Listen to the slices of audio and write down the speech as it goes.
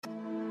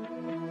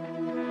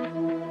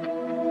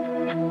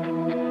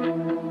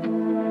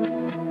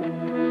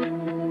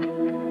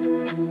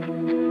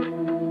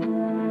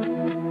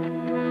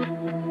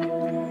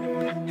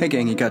Hey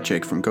gang, you got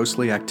Jake from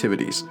Ghostly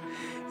Activities,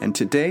 and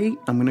today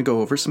I'm going to go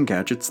over some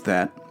gadgets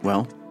that,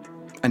 well,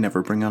 I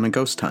never bring on a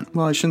ghost hunt.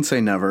 Well, I shouldn't say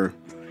never.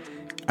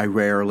 I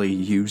rarely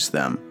use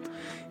them,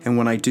 and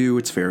when I do,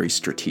 it's very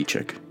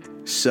strategic.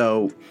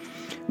 So,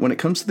 when it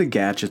comes to the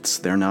gadgets,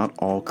 they're not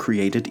all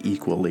created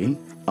equally.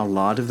 A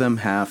lot of them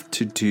have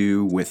to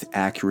do with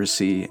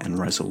accuracy and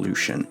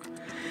resolution.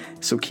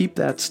 So keep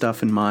that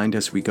stuff in mind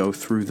as we go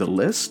through the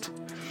list.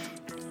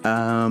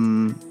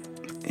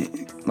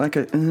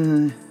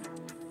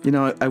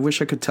 I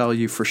wish I could tell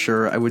you for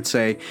sure. I would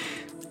say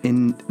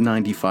in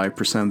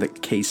 95% of the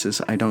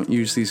cases, I don't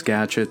use these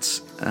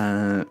gadgets.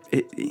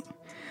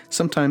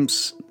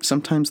 Sometimes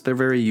they're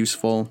very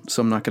useful,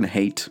 so I'm not going to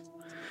hate.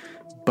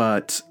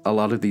 But a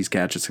lot of these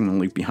gadgets I'm going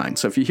to leave behind.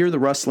 So if you hear the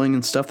rustling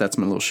and stuff, that's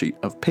my little sheet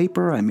of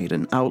paper. I made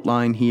an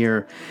outline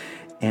here.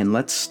 And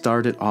let's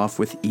start it off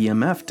with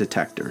EMF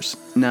detectors.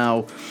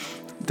 Now,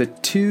 the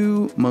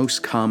two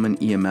most common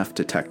EMF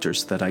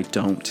detectors that I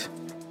don't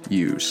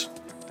use,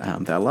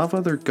 that a lot of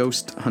other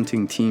ghost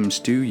hunting teams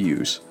do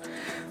use,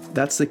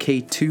 that's the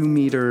K2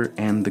 meter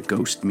and the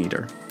ghost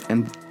meter.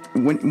 And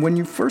when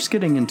you're first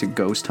getting into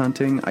ghost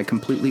hunting, I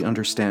completely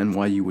understand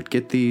why you would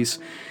get these.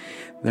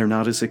 They're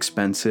not as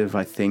expensive.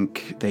 I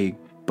think they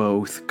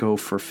both go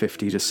for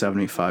 $50 to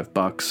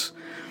 $75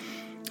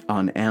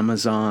 on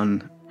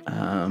Amazon.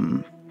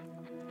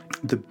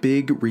 The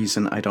big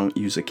reason I don't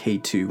use a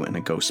K2 and a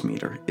ghost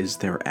meter is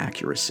their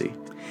accuracy.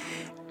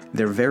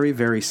 They're very,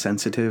 very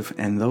sensitive,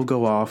 and they'll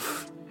go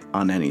off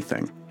on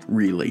anything,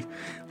 really.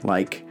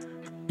 Like,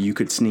 you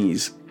could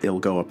sneeze, it'll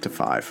go up to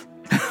 5.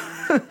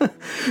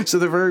 So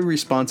they're very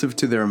responsive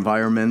to their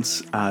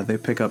environments. They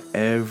pick up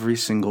every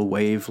single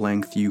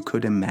wavelength you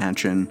could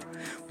imagine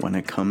when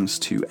it comes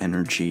to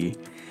energy.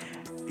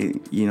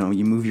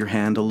 You move your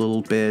hand a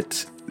little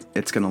bit,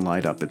 it's going to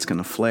light up, it's going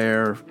to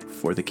flare.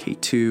 For the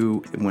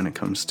K2, when it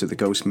comes to the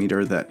ghost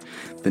meter, that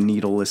the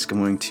needle is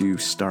going to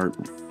start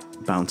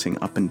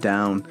bouncing up and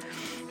down,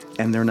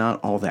 and they're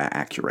not all that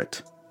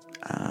accurate.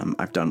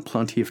 I've done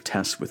plenty of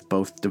tests with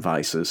both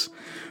devices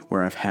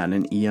where I've had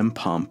an EM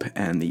pump,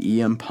 and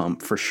the EM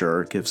pump for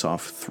sure gives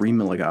off 3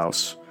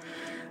 milligauss.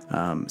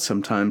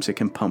 Sometimes it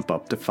can pump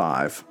up to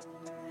 5.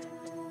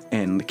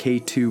 And the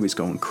K2 is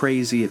going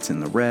crazy. It's in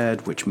the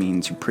red, which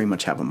means you pretty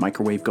much have a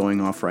microwave going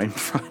off right in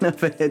front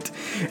of it.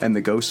 And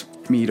the ghost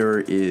meter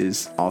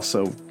is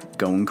also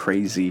going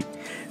crazy.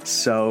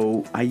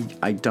 So I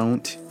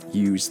don't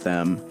use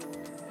them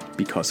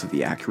because of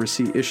the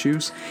accuracy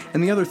issues.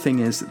 And the other thing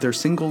is they're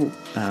single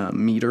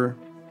meter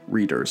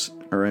readers.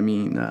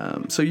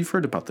 So you've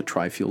heard about the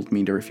tri-field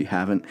meter if you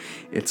haven't.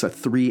 It's a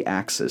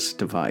 3-axis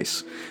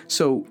device.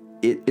 So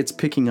it's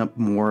picking up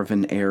more of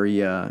an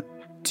area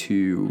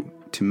to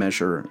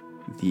measure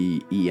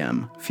the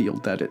EM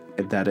field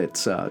that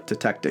it's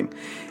detecting.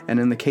 And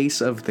in the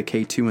case of the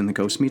K2 and the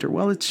ghost meter,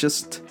 well,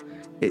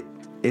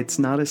 it's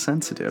not as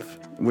sensitive,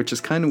 which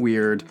is kind of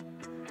weird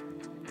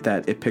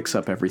that it picks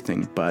up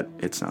everything, but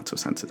it's not so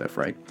sensitive,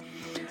 right?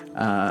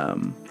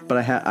 But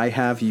I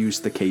have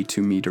used the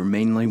K2 meter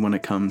mainly when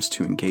it comes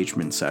to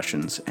engagement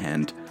sessions,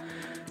 and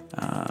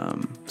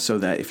so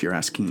that if you're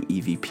asking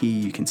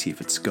EVP, you can see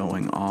if it's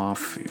going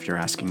off. If you're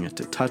asking it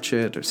to touch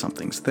it or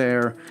something's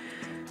there,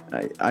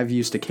 I've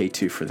used a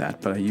K2 for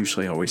that, but I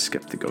usually always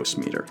skip the ghost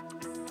meter.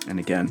 And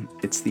again,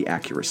 it's the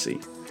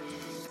accuracy.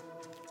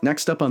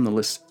 Next up on the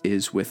list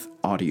is with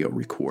audio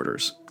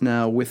recorders.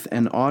 Now, with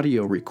an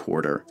audio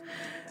recorder,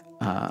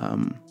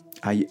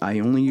 I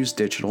only use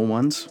digital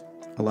ones.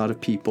 A lot of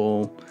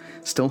people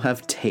still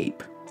have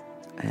tape.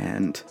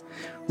 And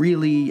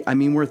really,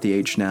 we're at the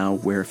age now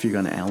where if you're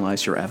going to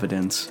analyze your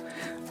evidence,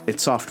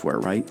 it's software,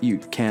 right? You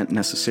can't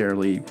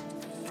necessarily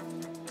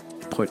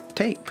put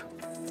tape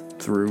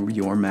through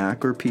your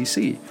Mac or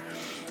PC,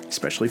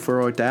 especially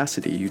for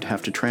Audacity. You'd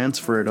have to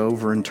transfer it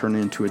over and turn it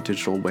into a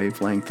digital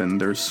wavelength, and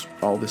there's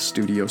all this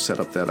studio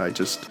setup that I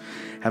just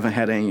haven't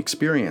had any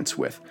experience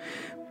with.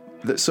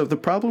 So the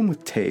problem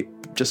with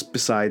tape, just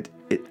besides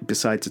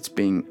it's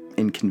being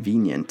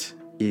inconvenient,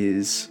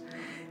 is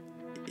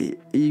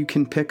you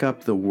can pick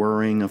up the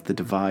whirring of the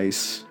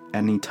device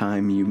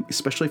anytime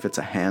especially if it's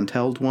a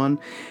handheld one,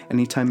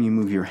 anytime you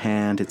move your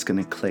hand, it's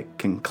going to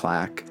click and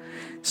clack.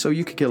 So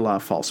you could get a lot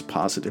of false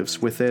positives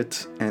with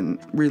it, and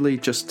really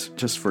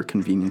just for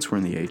convenience, we're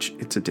in the age,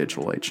 it's a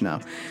digital age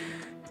now.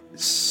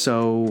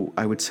 So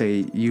I would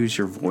say use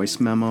your voice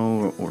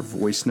memo or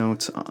voice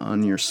notes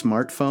on your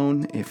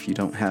smartphone. If you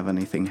don't have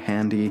anything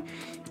handy,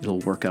 it'll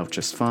work out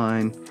just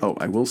fine. Oh,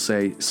 I will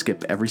say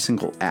skip every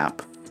single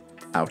app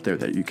out there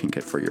that you can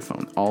get for your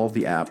phone. All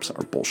the apps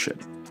are bullshit.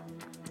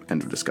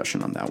 End of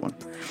discussion on that one.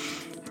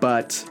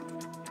 But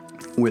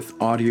with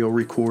audio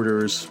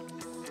recorders,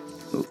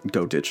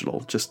 go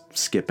digital. Just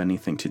skip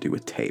anything to do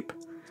with tape.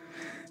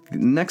 The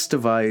next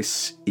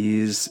device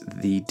is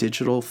the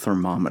digital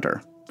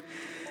thermometer.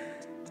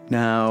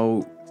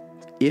 Now,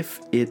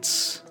 if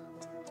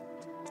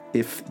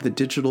the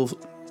digital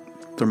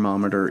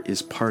thermometer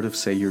is part of,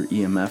 say, your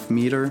EMF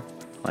meter,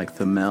 like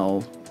the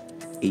MEL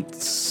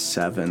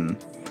 87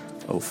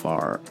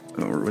 OFAR,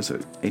 or was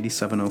it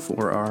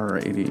 8704R or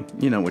 80?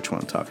 You know which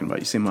one I'm talking about.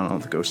 You see them on all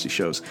the ghosty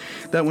shows.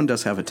 That one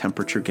does have a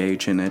temperature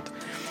gauge in it.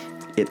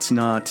 It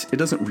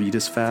doesn't read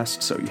as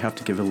fast, so you have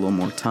to give it a little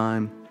more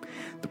time.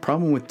 The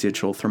problem with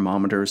digital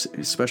thermometers,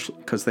 especially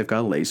because they've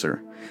got a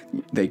laser,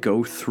 they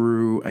go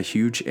through a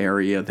huge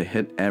area, they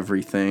hit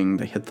everything,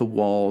 they hit the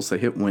walls, they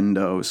hit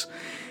windows.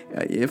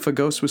 If a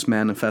ghost was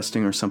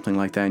manifesting or something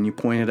like that and you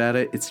pointed at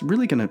it, it's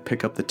really going to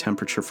pick up the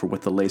temperature for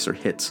what the laser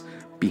hits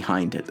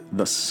behind it,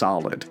 the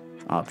solid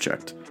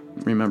object.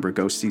 Remember,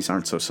 ghosties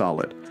aren't so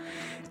solid.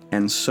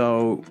 And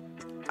so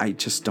I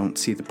just don't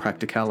see the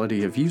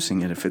practicality of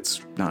using it if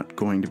it's not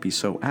going to be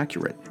so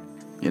accurate,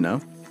 you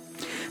know?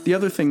 The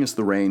other thing is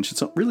the range.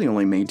 It's really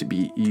only made to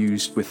be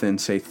used within,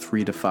 say,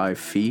 3 to 5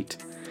 feet.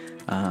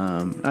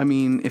 I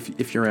mean,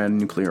 if you're at a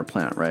nuclear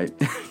plant, right,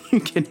 you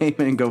can aim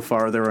and go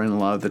farther, and a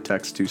lot of the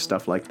text do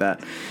stuff like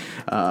that.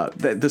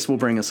 This will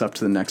bring us up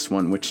to the next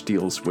one, which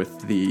deals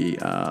with the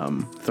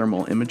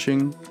thermal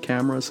imaging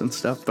cameras and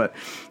stuff. But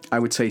I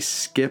would say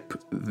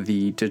skip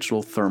the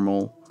digital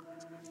thermometer,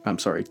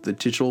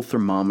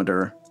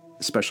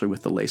 especially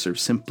with the laser,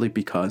 simply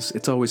because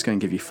it's always going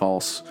to give you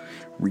false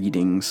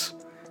readings.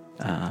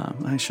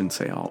 I shouldn't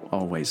say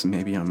always.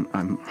 Maybe I'm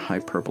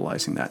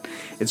hyperbolizing that.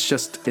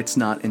 It's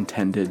not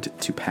intended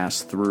to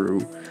pass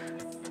through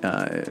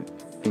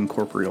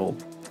incorporeal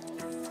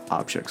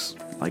objects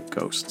like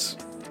ghosts.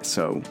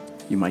 So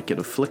you might get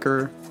a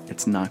flicker.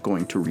 It's not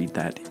going to read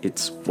that.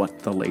 It's what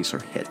the laser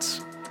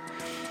hits.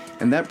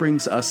 And that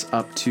brings us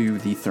up to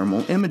the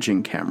thermal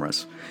imaging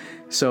cameras.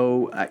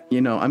 So,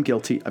 I'm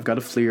guilty. I've got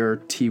a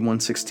FLIR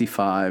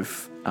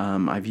T165.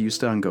 I've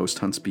used it on ghost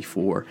hunts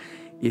before.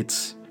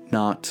 It's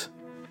not...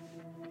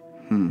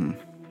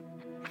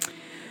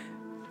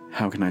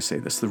 How can I say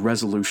this? The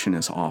resolution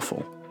is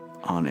awful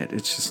on it.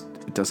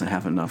 It doesn't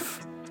have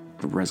enough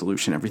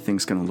resolution.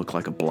 Everything's going to look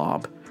like a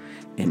blob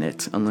in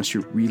it unless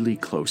you're really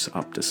close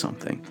up to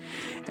something.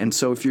 And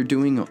so if you're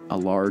doing a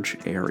large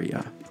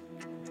area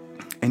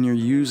and you're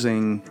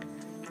using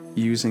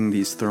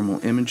these thermal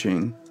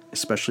imaging,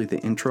 especially the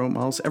intro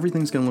models,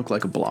 everything's going to look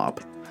like a blob.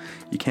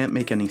 You can't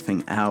make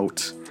anything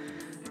out.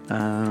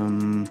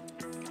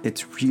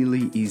 It's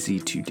really easy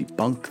to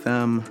debunk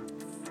them.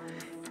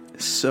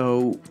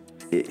 So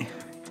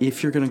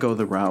if you're going to go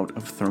the route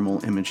of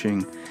thermal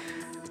imaging,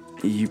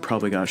 you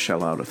probably got to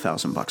shell out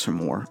 $1,000 or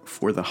more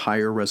for the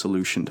higher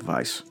resolution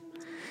device,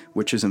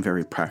 which isn't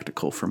very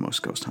practical for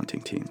most ghost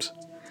hunting teams.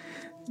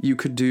 You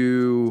could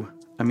do,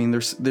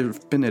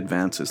 there've been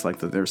advances, like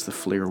there's the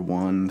FLIR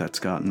 1 that's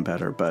gotten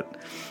better, but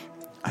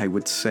I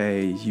would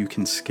say you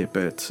can skip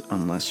it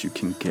unless you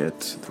can get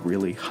the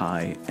really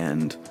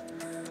high-end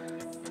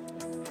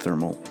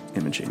thermal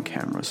imaging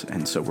cameras.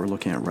 And so we're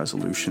looking at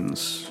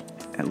resolutions,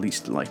 at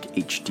least like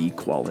HD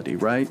quality,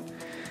 right?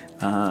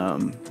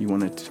 You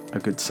want it a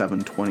good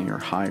 720 or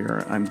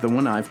higher. The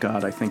one I've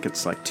got, I think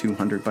it's like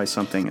 200 by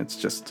something.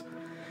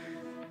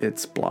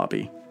 It's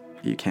blobby.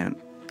 You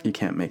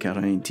can't make out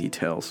any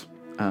details.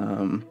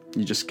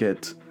 You just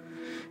get,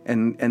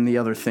 and the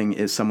other thing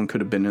is someone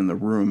could have been in the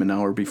room an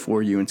hour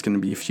before you, and it's going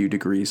to be a few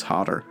degrees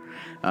hotter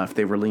if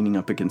they were leaning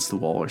up against the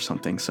wall or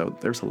something. So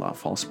there's a lot of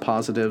false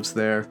positives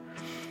there.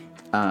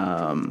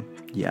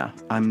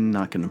 I'm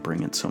not going to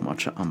bring it so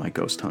much on my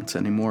ghost hunts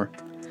anymore.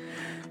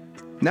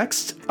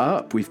 Next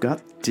up, we've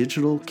got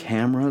digital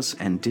cameras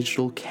and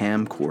digital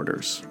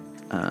camcorders.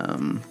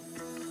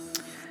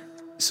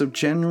 So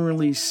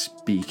generally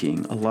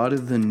speaking, a lot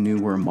of the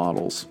newer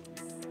models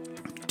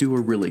do a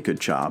really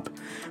good job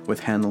with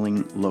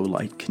handling low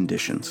light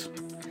conditions.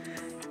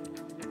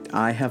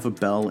 I have a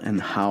Bell &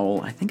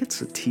 Howell, I think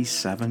it's a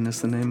T7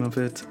 is the name of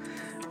it.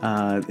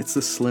 It's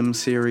the Slim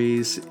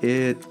series.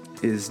 It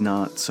is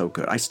not so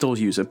good. I still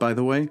use it, by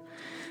the way.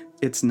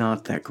 It's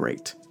not that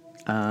great.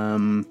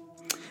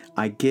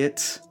 I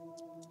get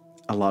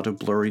a lot of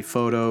blurry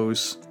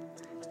photos.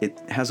 It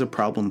has a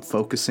problem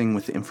focusing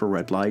with the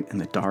infrared light in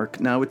the dark.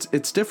 Now,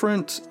 it's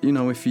different,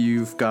 if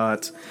you've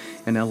got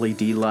an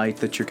LED light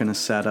that you're going to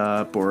set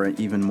up, or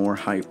even more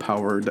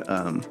high-powered,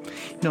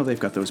 they've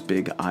got those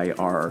big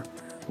IR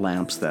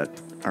lamps that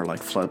are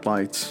like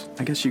floodlights.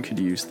 I guess you could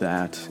use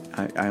that.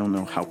 I don't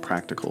know how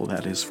practical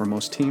that is for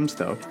most teams,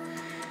 though.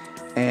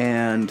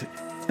 And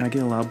I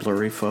get a lot of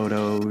blurry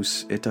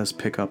photos. It does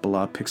pick up a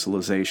lot of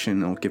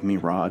pixelization. It'll give me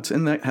rods.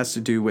 And that has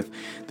to do with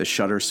the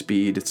shutter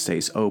speed. It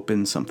stays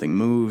open. Something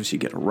moves. You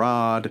get a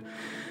rod.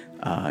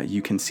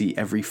 You can see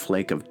every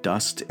flake of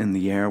dust in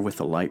the air with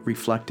the light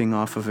reflecting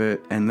off of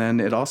it. And then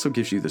it also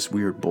gives you this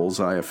weird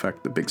bullseye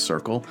effect, the big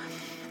circle.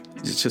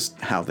 It's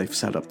just how they've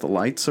set up the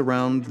lights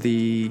around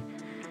the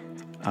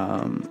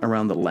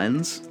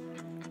lens.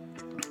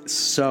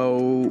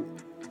 So,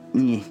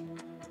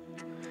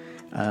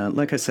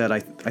 like I said, I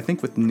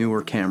think with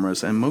newer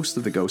cameras, and most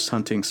of the ghost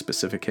hunting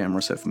specific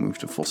cameras have moved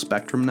to full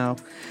spectrum now,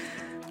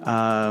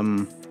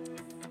 I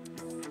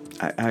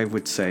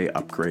would say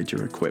upgrade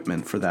your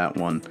equipment for that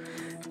one.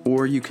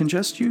 Or you can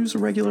just use a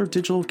regular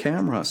digital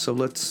camera. So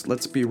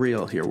let's be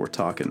real here. We're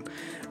talking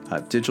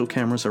digital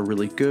cameras are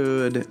really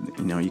good.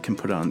 You know, you can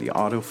put it on the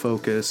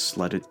autofocus,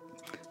 let it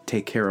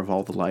take care of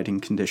all the lighting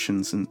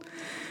conditions,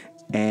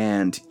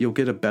 and you'll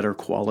get a better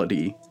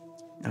quality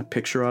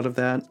picture out of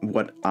that.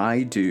 What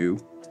I do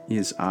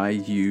is I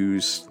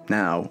use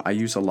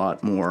a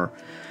lot more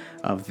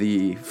of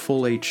the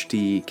full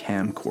HD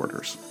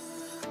camcorders.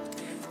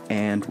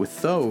 And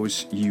with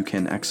those, you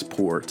can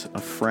export a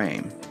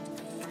frame.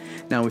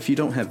 Now, if you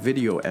don't have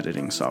video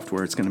editing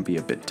software, it's going to be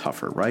a bit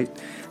tougher, right?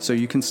 So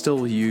you can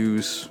still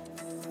use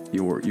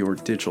your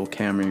digital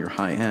camera, your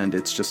high end.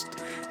 It's just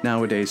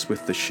nowadays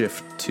with the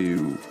shift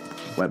to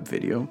web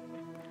video,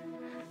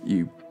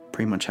 you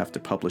pretty much have to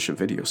publish a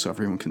video so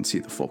everyone can see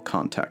the full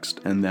context,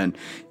 and then,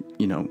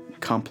 you know,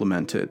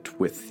 complement it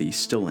with the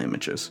still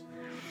images.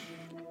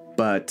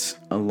 But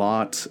a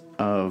lot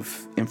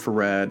of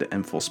infrared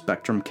and full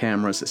spectrum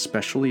cameras,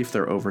 especially if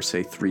they're over,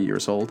 say, 3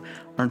 years old,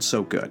 aren't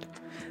so good.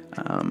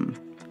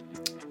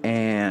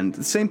 And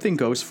the same thing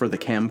goes for the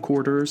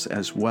camcorders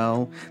as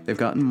well. They've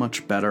gotten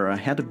much better. I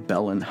had a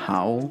Bell &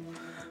 Howell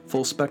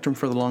full spectrum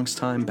for the longest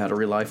time.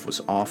 Battery life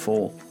was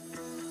awful.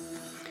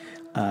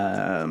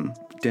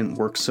 Didn't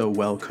work so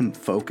well. Couldn't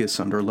focus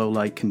under low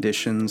light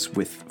conditions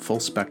with full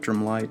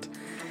spectrum light.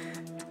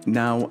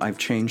 Now I've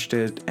changed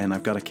it, and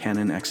I've got a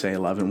Canon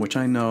XA11, which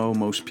I know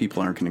most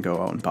people aren't going to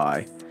go out and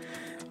buy.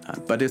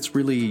 But it's a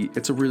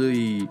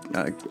really,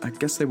 I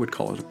guess they would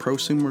call it a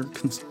prosumer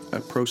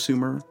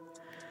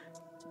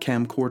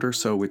camcorder.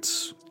 So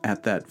it's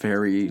at that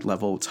very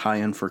level. It's high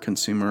end for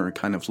consumer,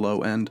 kind of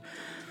low end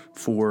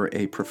for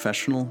a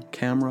professional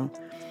camera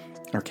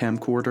or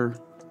camcorder.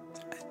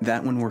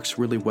 That one works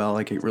really well.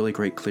 I get really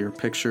great clear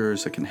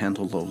pictures. I can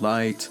handle low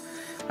light.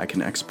 I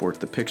can export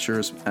the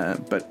pictures.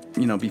 But,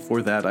 you know,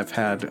 before that, I've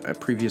had a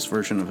previous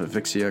version of a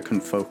Vixia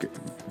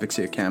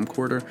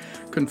camcorder.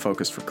 Couldn't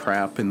focus for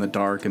crap in the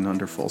dark and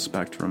under full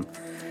spectrum.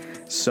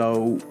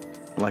 So,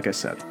 like I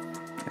said,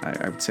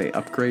 I would say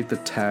upgrade the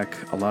tech.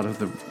 A lot of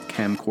the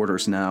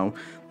camcorders now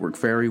work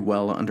very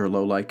well under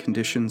low light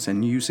conditions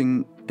and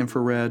using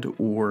infrared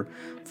or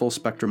full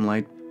spectrum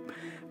light.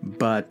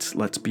 But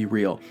let's be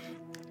real.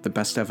 The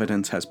best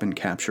evidence has been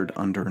captured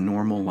under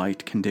normal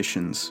light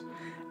conditions.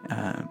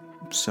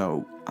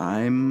 So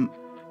I'm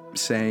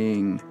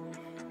saying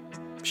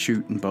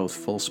shoot in both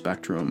full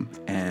spectrum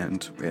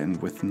and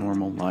with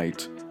normal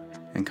light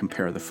and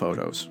compare the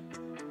photos.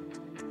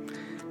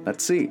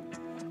 Let's see.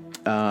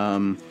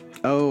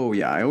 Oh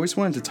yeah, I always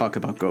wanted to talk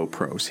about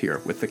GoPros here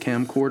with the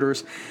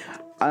camcorders.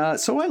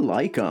 So I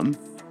like them.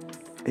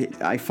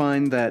 I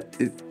find that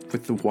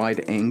with the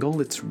wide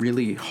angle, it's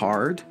really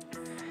hard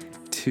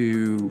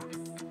to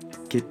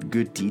get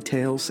good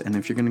details. And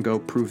if you're going to go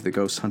prove the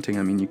ghost hunting,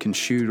 I mean, you can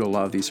shoot, a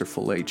lot of these are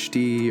full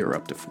HD or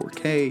up to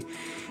 4K,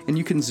 and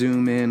you can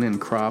zoom in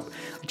and crop.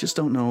 I just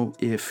don't know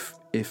if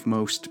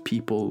most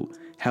people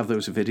have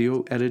those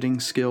video editing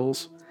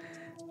skills.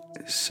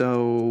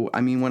 So,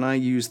 I mean, when I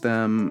use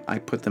them, I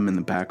put them in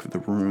the back of the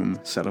room,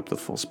 set up the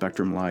full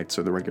spectrum lights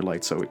or the regular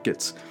light so it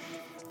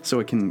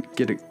can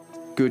get a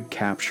good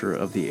capture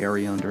of the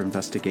area under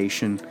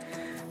investigation.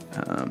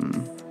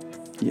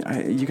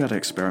 Yeah, you got to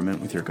experiment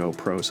with your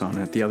GoPros on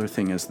it. The other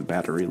thing is the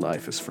battery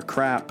life is for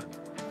crap.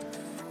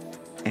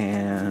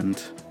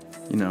 And,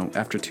 you know,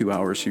 after 2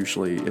 hours,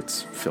 usually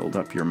it's filled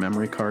up your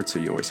memory card, so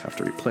you always have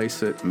to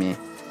replace it. Meh.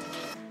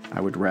 I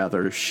would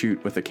rather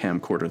shoot with a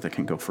camcorder that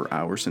can go for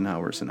hours and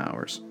hours and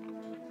hours.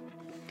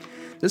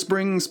 This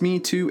brings me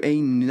to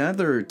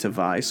another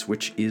device,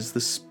 which is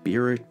the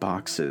Spirit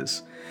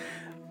Boxes.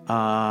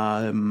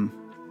 Don't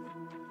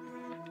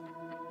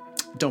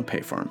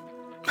pay for them.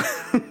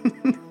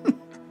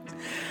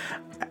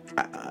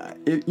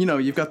 You know,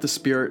 you've got the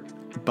Spirit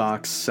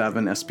Box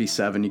 7,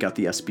 SB7, you got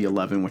the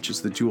SB11, which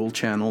is the dual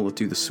channel that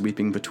do the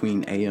sweeping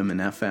between AM and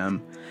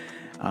FM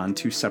on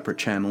two separate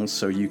channels,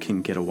 so you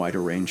can get a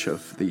wider range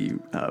of the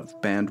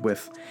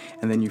bandwidth.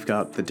 And then you've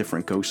got the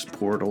different ghost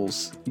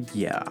portals.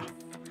 Yeah,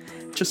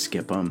 just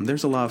skip them.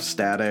 There's a lot of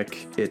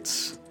static.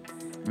 It's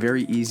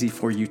very easy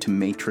for you to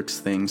matrix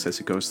things as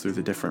it goes through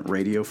the different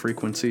radio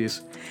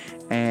frequencies.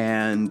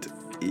 And,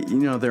 you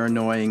know, they're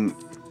annoying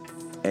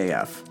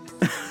AF.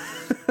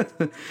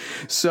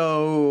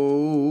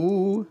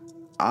 So,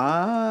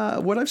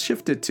 what I've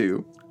shifted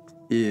to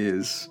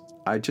is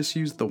I just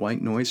use the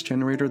white noise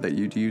generator that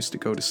you'd use to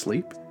go to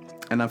sleep.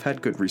 And I've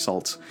had good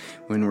results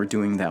when we're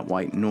doing that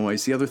white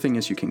noise. The other thing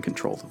is you can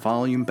control the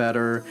volume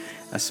better.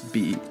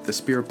 The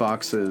Spirit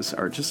Boxes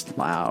are just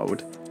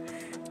loud.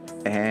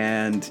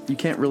 And you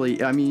can't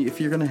really, I mean,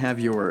 if you're going to have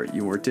your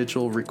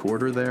digital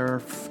recorder there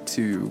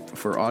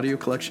for audio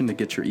collection to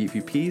get your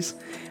EVPs,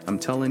 I'm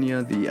telling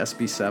you, the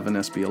SB7,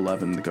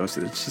 SB11, the Ghost,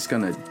 it's just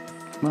going to,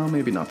 well,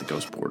 maybe not the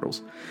Ghost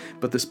portals,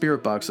 but the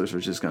Spirit Boxes are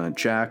just going to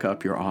jack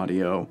up your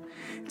audio.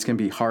 It's going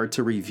to be hard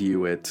to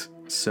review it.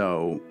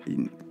 So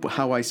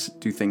how I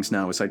do things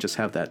now is I just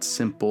have that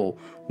simple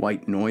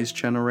white noise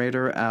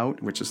generator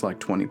out, which is like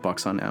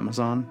 $20 on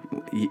Amazon,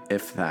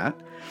 if that.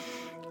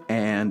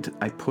 And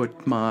I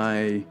put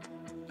my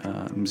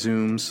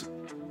Zooms.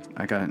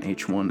 I got an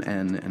H1N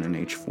and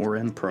an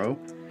H4N Pro.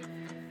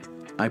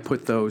 I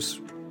put those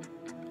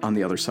on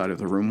the other side of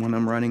the room when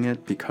I'm running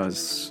it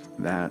because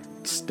that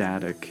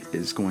static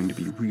is going to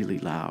be really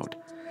loud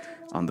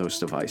on those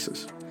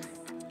devices.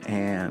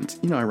 And,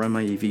 I run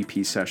my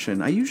EVP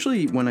session. I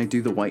usually, when I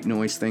do the white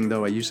noise thing,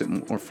 though, I use it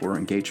more for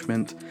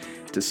engagement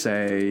to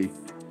say,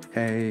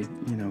 hey,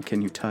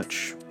 can you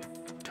touch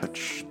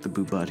the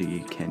Boo Buddy?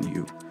 Can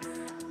you...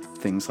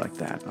 Things like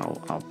that.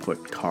 I'll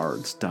put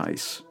cards,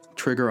 dice,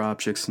 trigger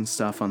objects and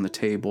stuff on the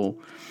table.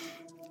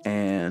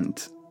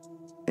 And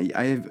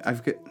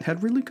I've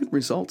had really good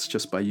results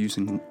just by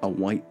using a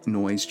white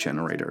noise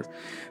generator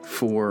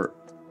for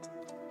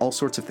all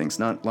sorts of things.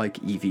 Not like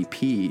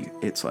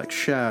EVP, it's like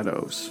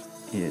shadows.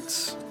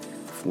 It's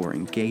for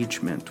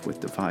engagement with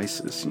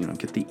devices.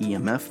 Get the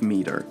EMF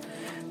meter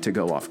to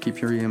go off.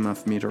 Keep your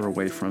EMF meter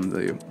away from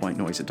the white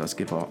noise. It does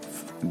give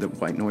off, the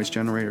white noise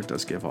generator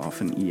does give off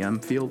an EM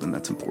field, and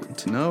that's important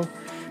to know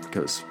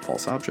because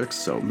false objects.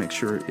 So make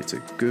sure it's a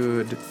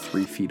good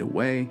 3 feet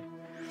away.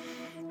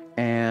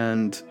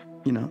 And,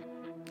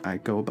 I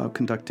go about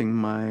conducting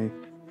my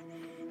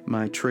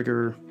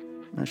trigger,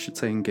 I should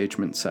say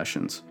engagement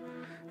sessions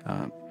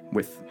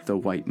with the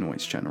white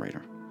noise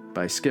generator.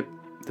 But I skip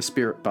the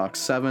Spirit Box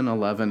 7,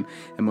 11,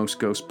 and most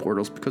Ghost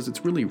Portals because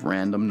it's really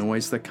random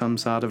noise that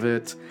comes out of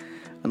it.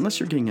 Unless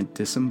you're getting a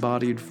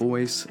disembodied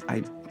voice,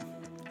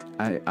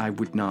 I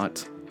would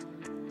not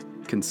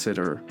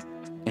consider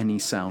any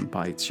sound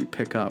bites you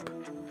pick up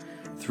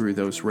through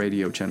those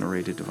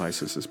radio-generated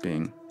devices as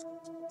being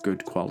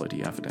good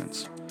quality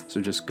evidence.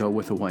 So just go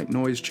with a white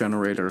noise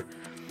generator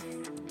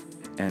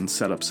and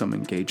set up an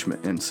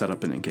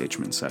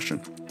engagement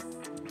session.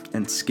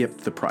 And skip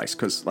the price,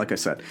 because like I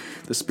said,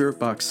 the Spirit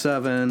Box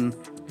 7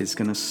 is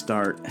going to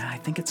start, I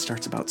think it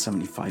starts about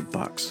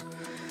 $75.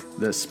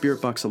 The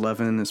Spirit Box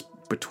 11 is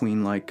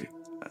between about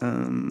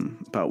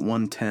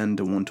 $110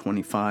 to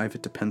 $125.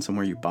 It depends on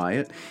where you buy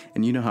it.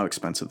 And you know how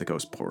expensive the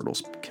Ghost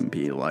Portals can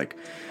be. Like,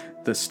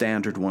 the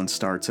standard one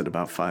starts at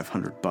about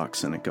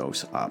 $500 and it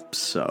goes up.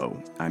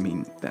 So,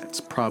 that's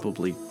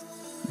probably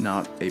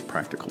not a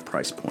practical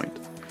price point.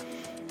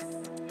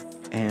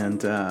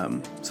 And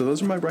so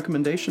those are my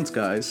recommendations,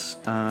 guys.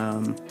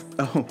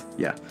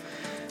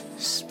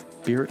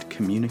 Spirit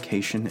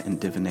communication and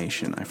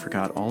divination. I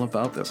forgot all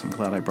about this. I'm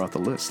glad I brought the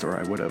list, or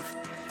I would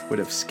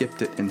have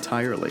skipped it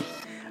entirely.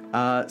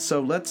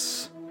 So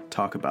let's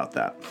talk about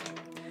that.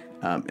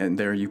 And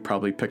there you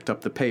probably picked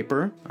up the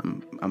paper.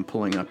 I'm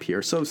pulling up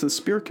here. So it's the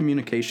spirit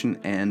communication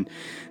and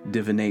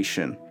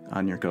divination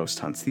on your ghost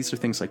hunts. These are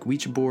things like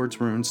Ouija boards,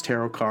 runes,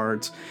 tarot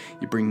cards.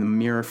 You bring the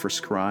mirror for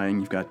scrying.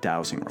 You've got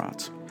dowsing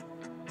rods.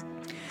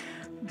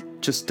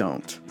 Just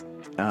don't.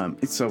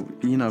 So,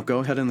 go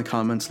ahead in the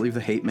comments, leave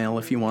the hate mail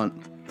if you want.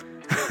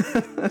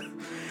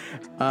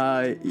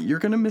 You're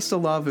going to miss a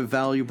lot of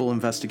valuable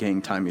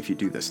investigating time if you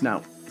do this.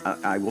 Now,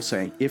 I will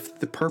say, if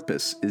the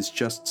purpose is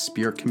just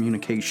spirit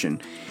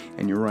communication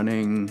and you're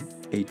running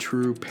a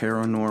true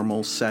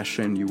paranormal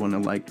session, you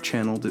want to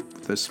channel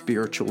the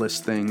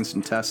spiritualist things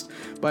and test,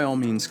 by all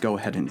means, go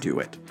ahead and do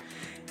it.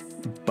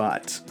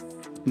 But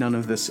none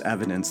of this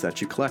evidence that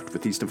you collect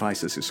with these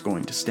devices is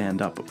going to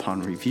stand up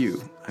upon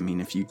review.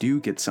 If you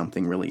do get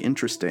something really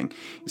interesting,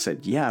 you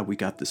said, yeah, we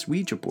got this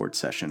Ouija board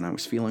session, I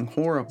was feeling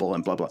horrible,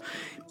 and blah, blah.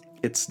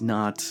 It's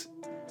not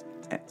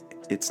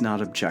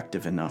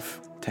objective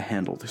enough to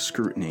handle the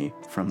scrutiny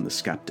from the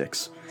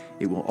skeptics.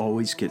 It will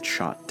always get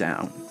shot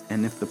down.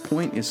 And if the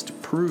point is to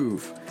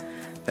prove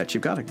that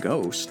you've got a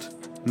ghost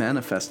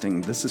manifesting,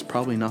 this is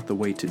probably not the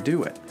way to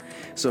do it.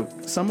 So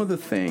some of the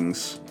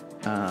things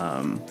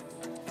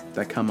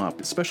that come up,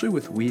 especially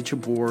with Ouija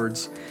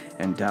boards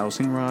and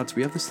dowsing rods,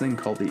 we have this thing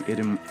called the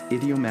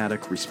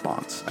idiomatic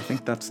response. I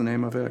think that's the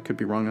name of it. I could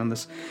be wrong on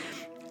this.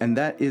 And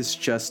that is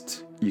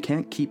just, you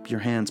can't keep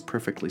your hands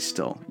perfectly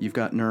still. You've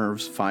got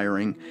nerves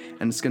firing,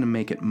 and it's going to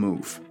make it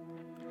move.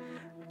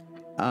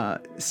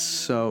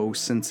 So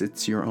since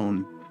it's your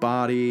own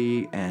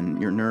body and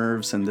your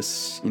nerves, and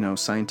this,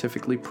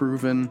 scientifically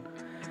proven,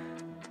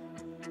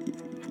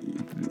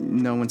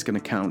 no one's going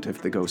to count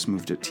if the ghost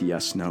moved it to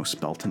yes, no,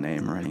 spell to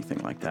name, or anything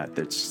like that.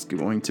 That's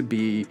going to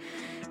be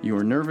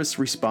your nervous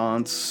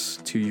response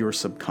to your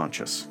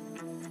subconscious.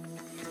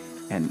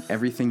 And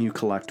everything you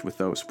collect with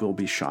those will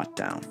be shot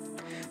down.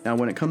 Now,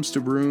 when it comes to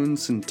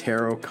runes and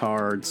tarot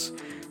cards,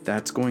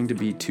 that's going to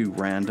be too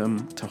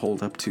random to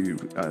hold up to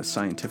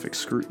scientific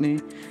scrutiny.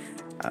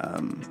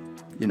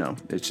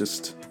 It's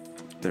just,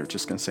 they're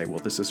just going to say, well,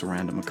 this is a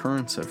random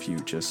occurrence of you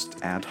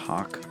just ad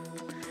hoc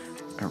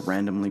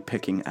randomly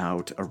picking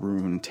out a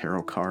rune,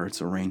 tarot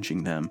cards,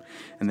 arranging them,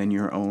 and then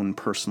your own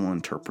personal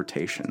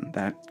interpretation.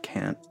 That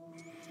can't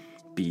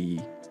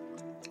be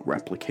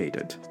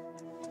replicated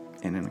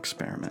in an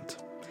experiment.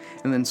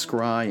 And then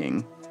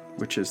scrying,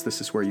 which is,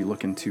 this is where you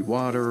look into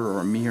water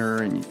or a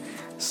mirror and you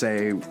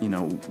say,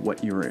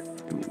 what you're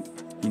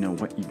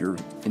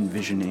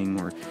envisioning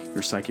or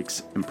your psychic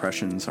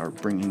impressions are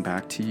bringing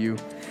back to you.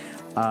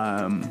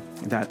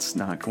 That's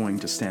not going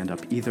to stand up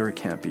either. It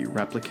can't be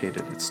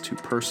replicated. It's too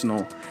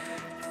personal.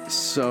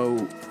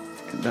 So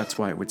that's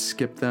why I would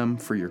skip them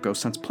for your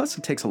ghost hunts. Plus,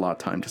 it takes a lot of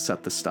time to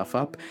set this stuff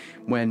up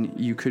when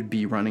you could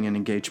be running an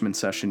engagement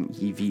session,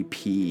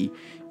 EVP,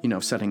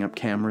 setting up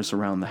cameras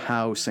around the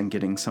house and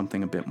getting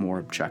something a bit more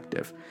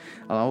objective.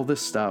 All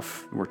this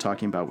stuff we're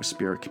talking about with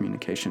spirit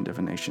communication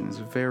divination is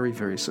very,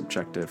 very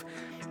subjective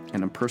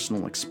and a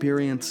personal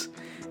experience,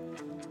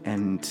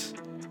 and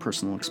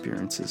personal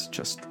experiences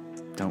just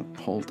don't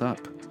hold up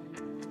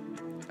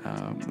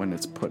when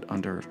it's put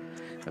under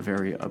a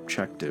very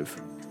objective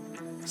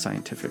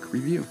scientific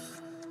review.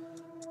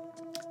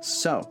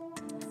 So,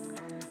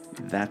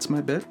 that's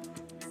my bit.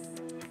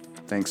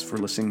 Thanks for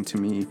listening to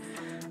me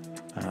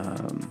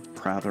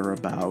prather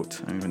about,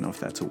 I don't even know if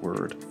that's a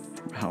word,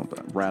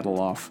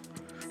 rattle off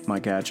my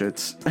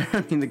gadgets.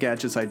 I mean, the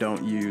gadgets I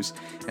don't use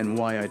and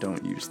why I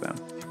don't use them.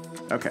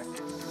 Okay,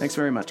 thanks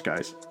very much,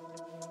 guys.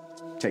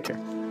 Take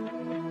care.